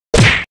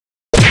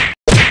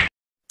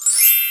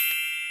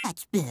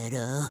That's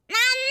better.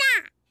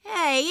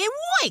 Hey, it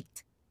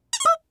worked!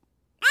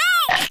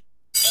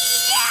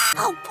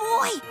 Oh,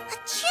 boy! A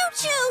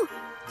choo-choo!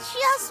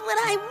 Just what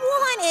I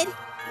wanted!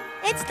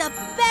 It's the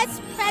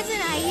best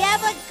present I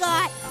ever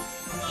got!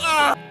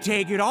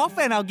 Take it off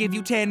and I'll give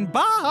you $10.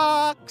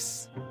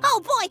 Oh,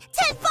 boy!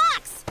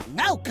 $10!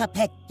 No,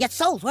 Cuphead. Your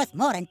soul's worth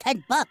more than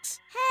 $10.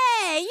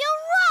 Hey,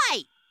 you're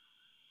right!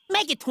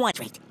 Make it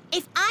 20.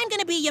 If I'm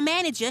gonna be your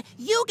manager,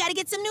 you gotta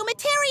get some new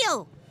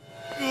material!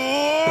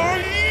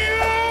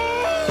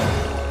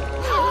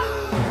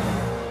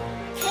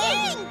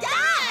 King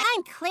Dad!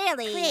 I'm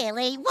clearly...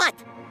 Clearly, what?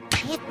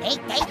 It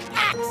ain't they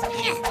facts.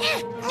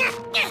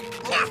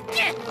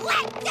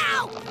 Let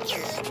go!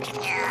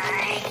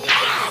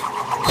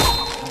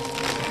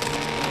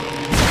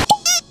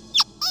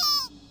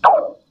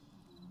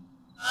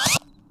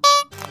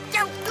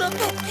 Don't look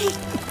at me!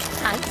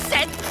 I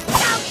said,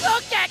 don't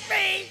look at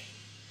me!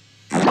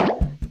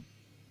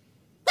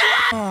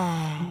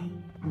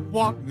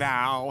 What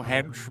now,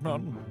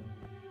 henchman?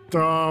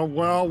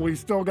 Well, we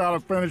still gotta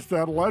finish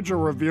that ledger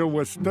review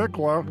with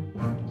Stickler.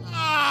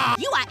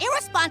 You are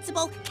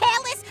irresponsible,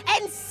 careless,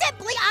 and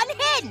simply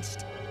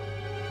unhinged!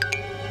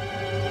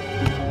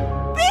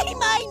 Be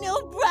my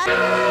new brother!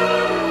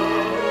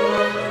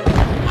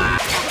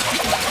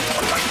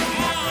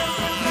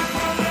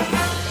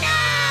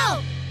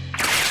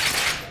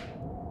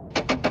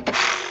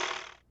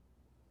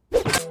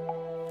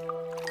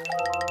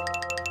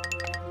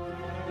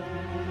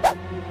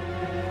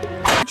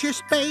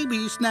 Just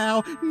babies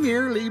now,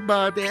 merely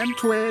bud and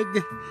twig.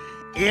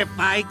 If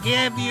I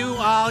give you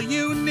all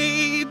you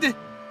need,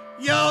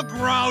 you'll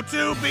grow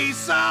to be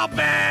so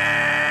big.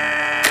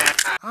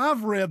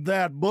 I've read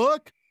that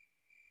book.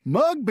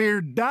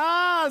 Mugbeard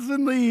dies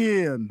in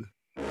the end.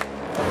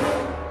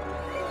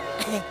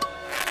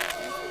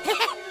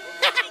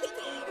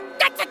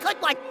 That's a good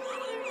one!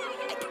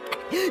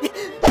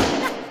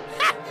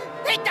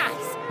 He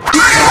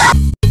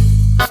dies!